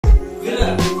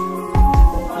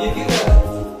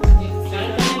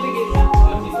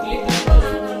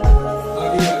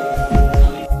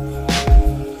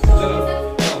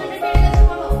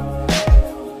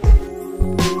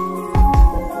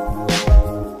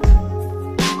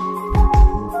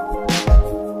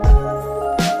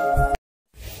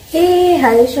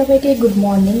Hello সবাইকে, good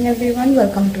morning everyone,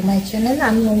 welcome to my channel.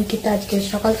 আমি অঙ্কিতা। আজকে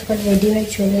সকাল সকাল রেডি হয়ে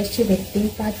চলে এসেছি, দেখতেই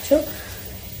পাচ্ছ।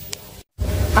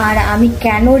 আর আমি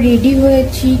কেন রেডি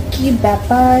হয়েছি, কি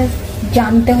ব্যাপার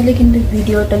জানতে হলে কিন্তু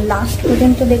ভিডিওটা লাস্ট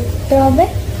পর্যন্ত দেখতে হবে।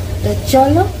 তো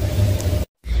চলো,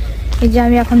 এই যে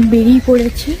আমি এখন বেরিয়ে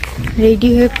পড়েছি রেডি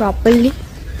হয়ে প্রপারলি।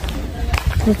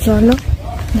 তো চলো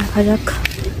দেখা যাক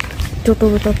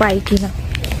টোটো পাই কিনা।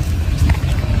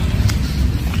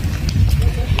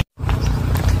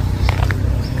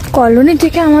 কলোনি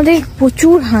থেকে আমাদের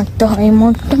প্রচুর হাঁটতে হয়,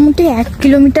 মোটামুটি 1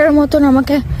 কিলোমিটার মতন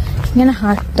আমাকে এখানে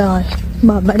হাঁটতে হয়।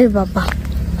 বাবারে বাবা,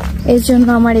 এই জন্য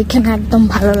আমার এখানে একদম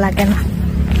ভালো লাগে না।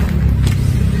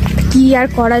 কি আর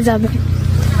করা যাবে,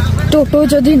 টোটো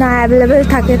যদি না অ্যাভেলেবেল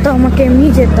থাকে তো আমাকে এমনি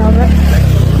যেতে হবে।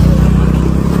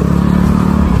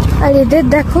 আর এদের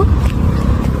দেখো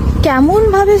কেমন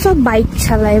ভাবে সব বাইক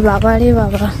চালায়, বাবারে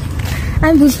বাবা।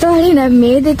 আমি বুঝতে পারি না,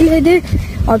 মেয়ে দেখলে এদের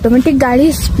অটোমেটিক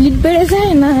গাড়ির স্পিড বেড়ে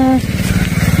যায় না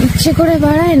ইচ্ছে করে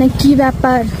বাড়ায় না, কি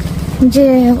ব্যাপার যে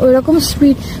ওরকম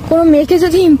স্পিড। কোনো মেয়েকে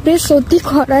যদি ইমপ্রেস সত্যি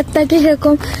করার থাকে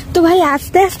এরকম, তো ভাই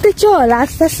আস্তে আস্তে চল,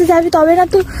 আস্তে আস্তে যাবি, তবে না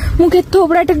তো মুখের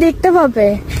থোবড়াটা দেখতে পাবে।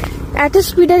 এত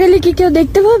স্পিডে গেলে কি কেউ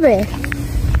দেখতে পাবে?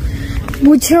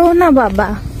 বুঝেও না বাবা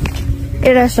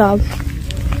এরা সব।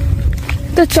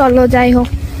 তো চলো যাই হোক,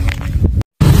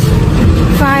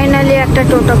 ফাইনালি একটা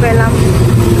টোটো পেলাম।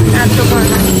 এতক্ষণ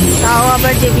তাও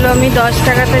আবার যেগুলো আমি 10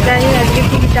 টাকাতে যাই আজকে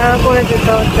 3 টাকা করে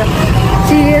দিতে হচ্ছে।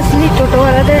 সিরিয়াসলি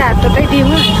টোটোওয়ালাদের এতটাই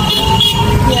ডিমান্ড,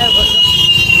 কি আর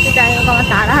বলবো। যাই হোক, আমার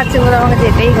তাড়া আছে বলে আমাকে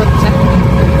যেতেই হচ্ছে।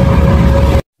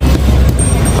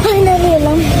 ফাইনালি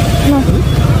এলাম।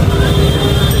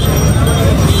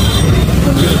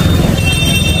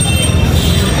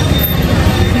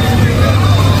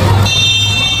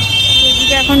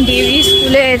 এখন ডিবি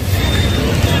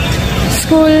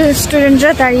স্কুল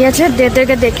স্টুডেন্টরা দাঁড়িয়ে আছে,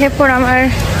 এদেরকে দেখে পর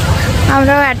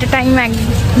আমরাও অ্যাট এ টাইম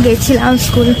গেছিলাম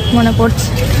স্কুল, মনে পড়ছে।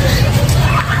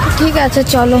 ঠিক আছে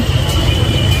চলো,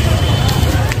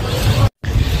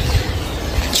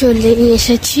 চলে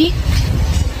এসেছি।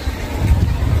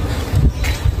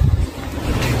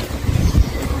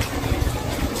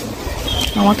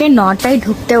 আমাকে 9টায়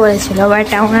ঢুকতে বলেছিল, বাট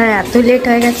আমার এত লেট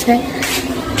হয়ে গেছে,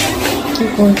 কি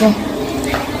বলবো।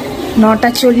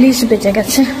 9:40 বেজে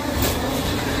গেছে।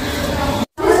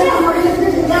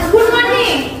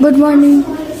 Good morning.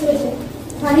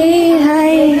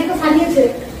 হাই,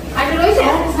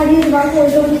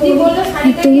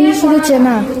 তুমি শুধু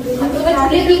চেনা।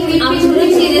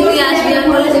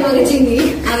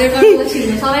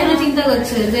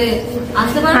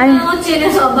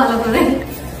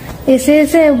 এসে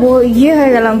এসে ইয়ে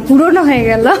হয়ে গেলাম, পুরনো হয়ে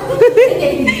গেল।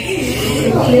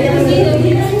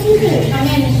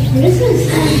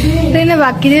 তাই না,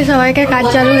 বাকিদের সবাইকে কাজ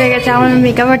চালু হয়ে গেছে, আমার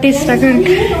মেকআপ আর্টিস্ট এখন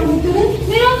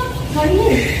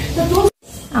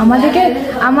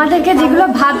আমাদেরকে যেগুলো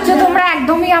ভাবছো তোমরা,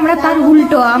 একদমই আমরা তার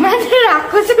উল্টো। আমাদের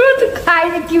রাক্ষসের মতো খাই,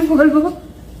 কি বলবো।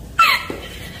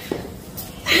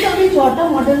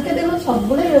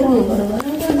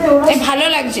 ভালো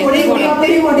লাগছে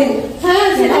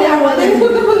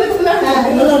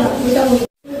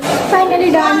ফাইনালি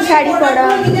ডান, শাড়ি পরা।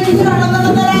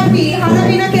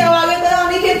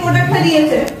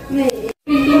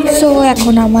 সো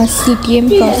এখন আমার সিটিএম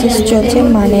প্রসেস চলছে,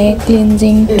 মানে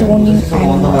ক্লিনজিং, টোনিং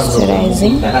অ্যান্ড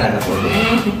ময়শ্চারাইজিং।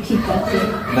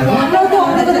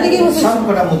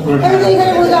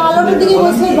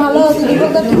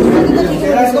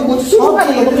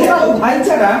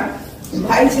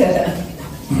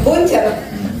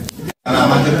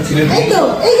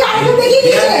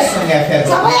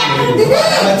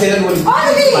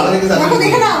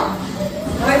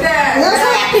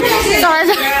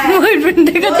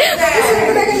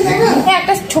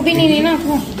 একটা ছবি নিয়ে না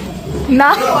না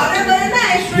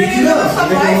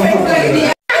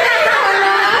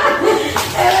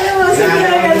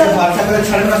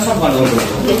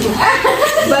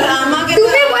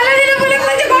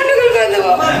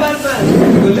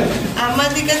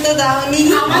আমাদেরকে তো দাওনি,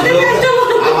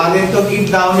 আমাদের তো কি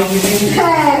দাওনি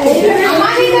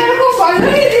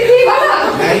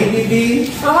দিদি,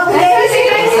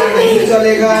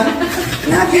 চলেগা।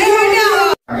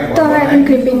 তো আমার এখন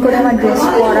ক্লিপিং করে আমার ড্রেস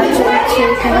পরা চলছে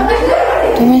এখানে।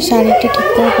 তোমার শাড়িটা ঠিক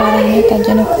করে পরা নেই, তার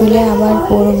জন্য খুলে আবার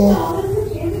পরবো।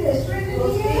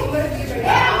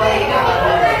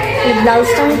 এই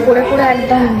ব্লাউজটা আমি পরে পরে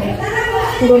একদম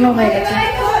পুরনো হয়ে গেছে।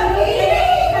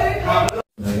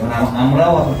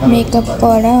 মেকআপ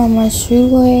করা আমার শুরু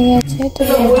হয়ে গেছে। তো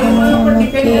প্রথমে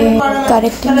আমাকে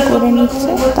কারেক্টিং করে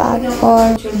নিচ্ছে, তারপর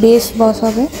বেস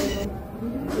বসাবে।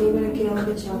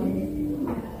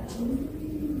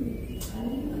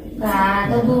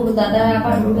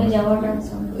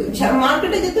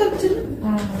 মার্কেটে যেতে হচ্ছে না।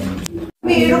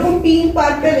 তুমি এরকম পিঙ্ক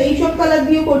পার্পল এইসব কালার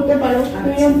দিয়ে করতে পারো। তুমি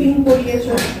এরকম পিঙ্ক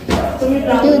পরিয়েছো, তুমি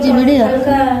কেমন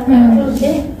আছে?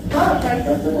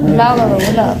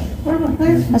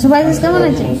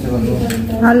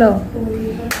 ভালো।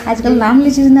 আজকাল নাম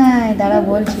লিখিস না, দাঁড়া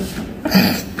বলছি।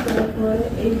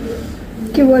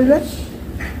 কি বলবে?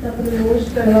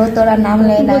 তোরা নাম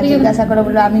নেয় না, জিজ্ঞাসা করে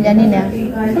বললো আমি জানি না।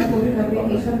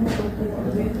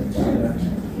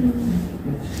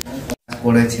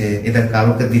 করেছে এটা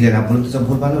কারোকে দিলে না বলতে সব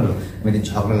ভুল ভালো হলো, আমি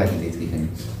ঝগড়া লাগিয়ে দিয়েছি এখানে।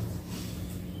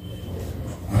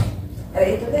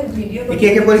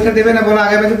 একে পরীক্ষা দেবে না বলো,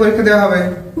 আগে বাকি পরীক্ষা দেওয়া হবে।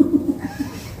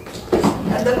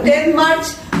 10 মার্চ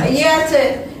ইয়ে আছে,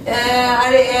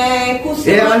 আরে 21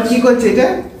 এ আমার কি করছে এটা?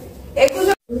 21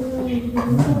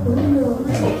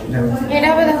 এটা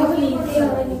হবে দেখো,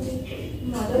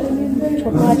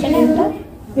 ছোট আছে না এটা,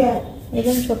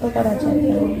 একদম ছোট করা আছে।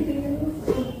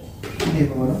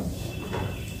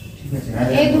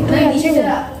 এই দুটো আছে,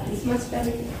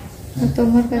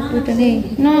 তোমার দুটো নেই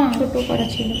না, ছোট করা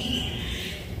ছিল।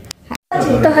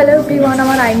 তো হ্যালো এভরিওয়ান,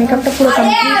 আমার আই মেকআপটা পুরো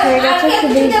কমপ্লিট হয়ে গেছে,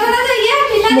 শুধু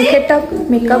মুখেরটা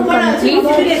মেকআপ কমপ্লিট।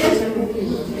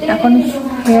 এখন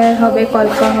হেয়ার হবে,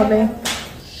 কলকা হবে।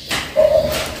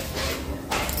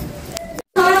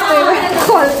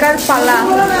 কলকার পালা।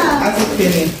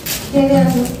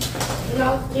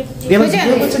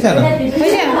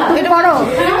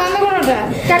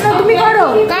 কেন তুমি করো?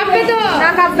 কাঁপবে তো না?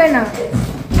 কাঁপবে না।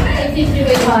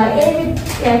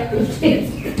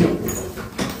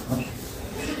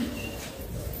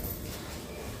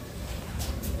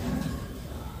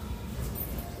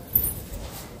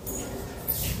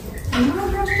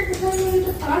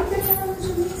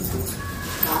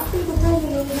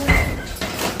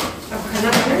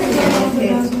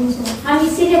 हम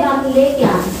इसीलिए बात लेके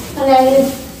आए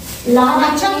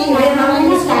अच्छा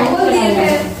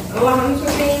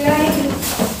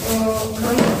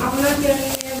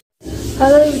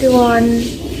হ্যালো এভরিওয়ান,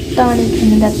 তার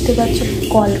এখানে দেখতে পাচ্ছ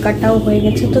কলকাটাও হয়ে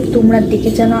গেছে। তো তোমরা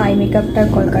দেখে জানো আই মেকআপটার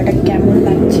কলকাটা কেমন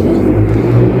লাগছে।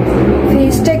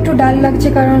 ফেসটা একটু ডাল লাগছে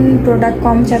কারণ প্রোডাক্ট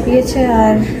কম চাপিয়েছে,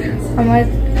 আর আমার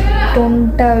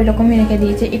টোনটা ওই রকমই রেখে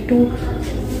দিয়েছে। একটু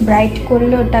ব্রাইট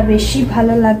করলে ওটা বেশি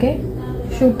ভালো লাগে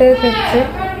শ্যুটের ক্ষেত্রে।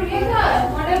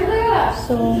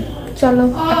 সো চলো,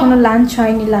 এখনো লাঞ্চ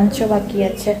হয়নি, লাঞ্চও বাকি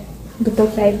আছে, দুটো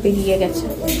প্রায় বেরিয়ে গেছে।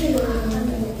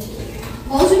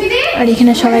 আর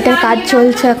এখানে সবাইকার কাজ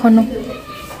চলছে এখনো।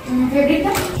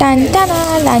 টানটানা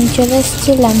লাঞ্চ চলে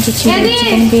এসছে। লাঞ্চে ছিল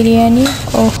চিকেন বিরিয়ানি।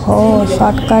 ওহো,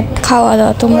 শর্টকাট খাওয়া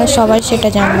দাওয়া, তোমরা সবাই সেটা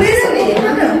জানো।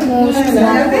 মোস্ট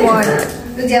ওয়ার্ড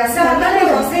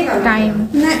টাইম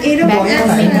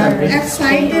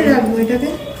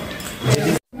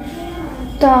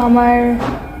তো আমার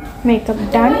মেকআপ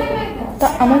ডান। তো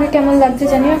আমাকে কেমন লাগছে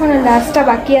জানিও, এখন লাস্টটা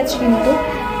বাকি আছে কিন্তু,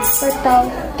 বাট তাও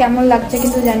কেমন লাগছে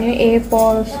কিন্তু জানিও।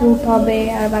 এরপর শ্যুট হবে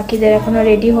আর বাকিদের এখনো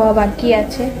রেডি হওয়া বাকি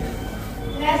আছে।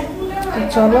 তো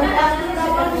চলো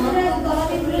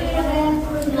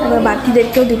এবার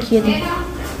বাকিদেরকেও দেখিয়ে দিই।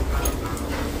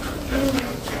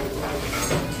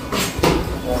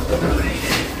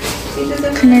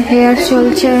 এখানে হেয়ার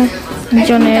চলছে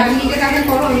জনের,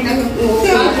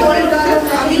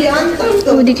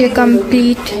 ওদিকে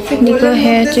কমপ্লিট, এদিকেও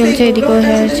হেয়ার চলছে, এদিকেও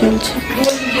হেয়ার চলছে।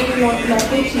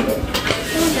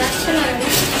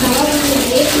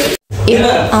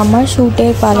 এবার আমার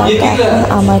শ্যুটের পালাটা, এখন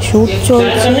আমার শ্যুট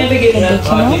চলছে।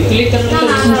 দেখে নাও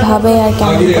কীভাবে আর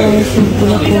কেমন করে আমি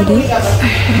শ্যুটগুলো করি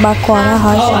বা করা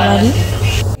হয় সবারই।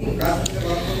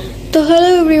 তো হ্যালো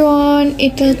এভরিওয়ান,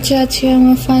 এটা হচ্ছে আছে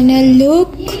আমার ফাইনাল লুক।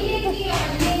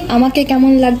 আমাকে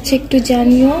কেমন লাগছে একটু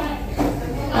জানিও।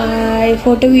 আর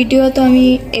ফটো ভিডিও তো আমি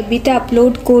এফবিতে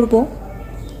আপলোড করব।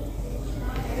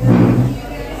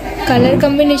 কালার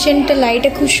কম্বিনেশনটা লাইটে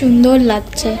খুব সুন্দর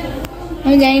লাগছে।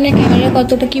 আমি জানি না ক্যামেরা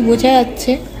কতটা কি বোঝা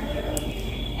যাচ্ছে।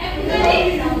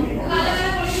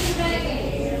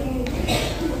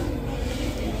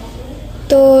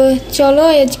 তো চলো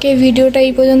আজকে ভিডিওটা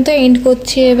এই পর্যন্ত এন্ড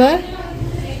করছি। এবার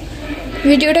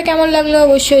ভিডিওটা কেমন লাগলো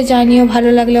অবশ্যই জানিও, ভালো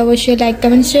লাগলে অবশ্যই লাইক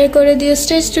কমেন্ট শেয়ার করে দিও।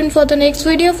 Stay tune for the next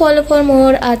video, follow for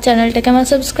more. আর চ্যানেলটাকে আমার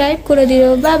সাবস্ক্রাইব করে দিও।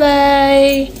 Bye bye.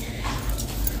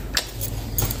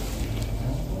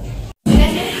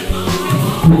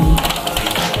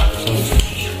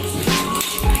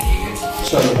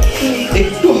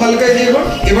 একটু হালকা দিয়ে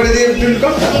এবারে দিয়ে প্রিন্ট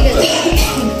কর।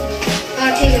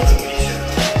 ঠিক আছে।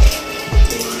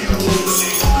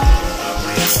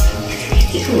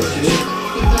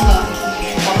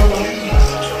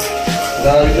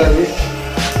 দাঁড়াবি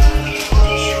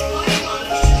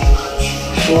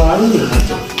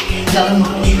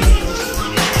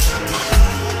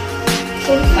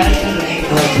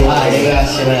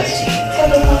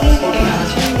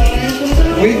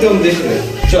वही तो हम देख रहे हैं।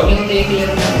 चल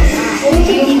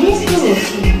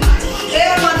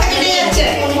माथा केটে যাচ্ছে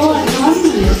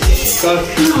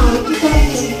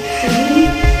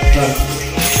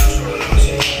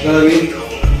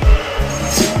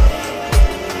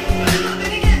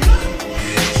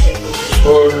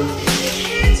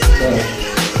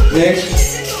नेक्स्ट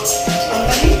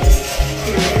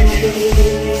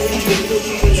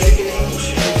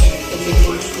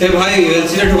ए भाई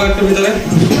एलसीडी ढोका একটু ভিতরে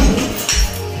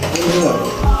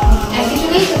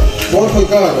बहुत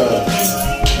हल्का आ रहा है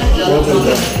बहुत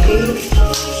हल्का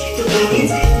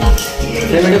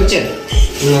ये मैंने ढुकছে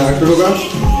না একটু ঢোকা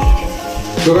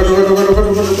ঢোকা ঢোকা ঢোকা ঢোকা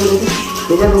ঢোকা ঢোকা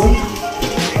ঢোকা ঢোকা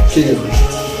ঠিক আছে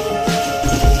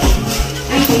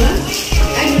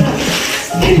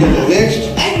নেক্সট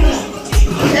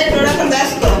এই ডোরা তো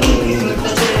ব্যস্ত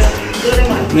জোরে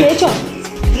মার পেয়েছো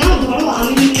না ধরো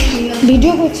আমি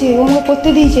ভিডিও করছি ও আমাকে করতে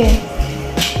দিয়েছে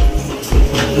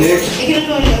नेक्स्ट এখানে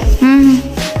চলে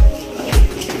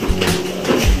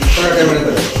थोड़ा कैमरे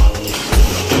पर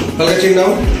हल्का चिन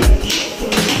डाउन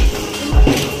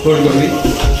होल्ड कर भी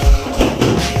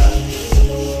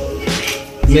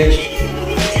नेक्स्ट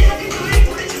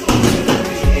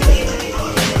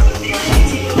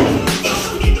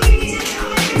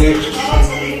नेक्स्ट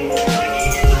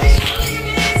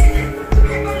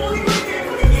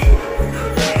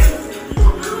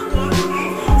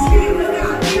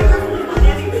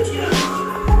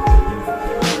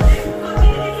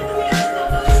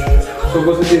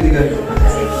सबको से दे दिया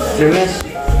फेमस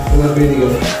उधर पे दिया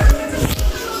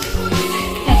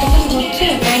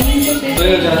अरे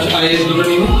अच्छा आईएस দুটো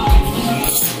নিয়ে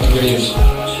আইএস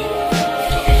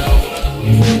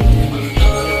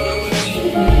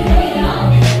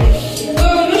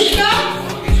অনুষ্কা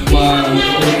মা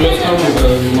ক্লোজ কাম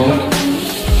মামা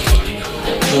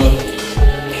তো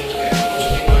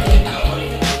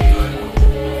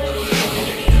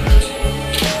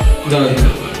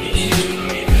দাঁড়া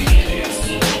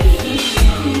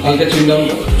हल्का चिन डाउन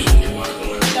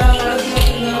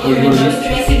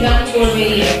বেশি গান করবে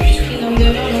কি নাম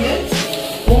দেবে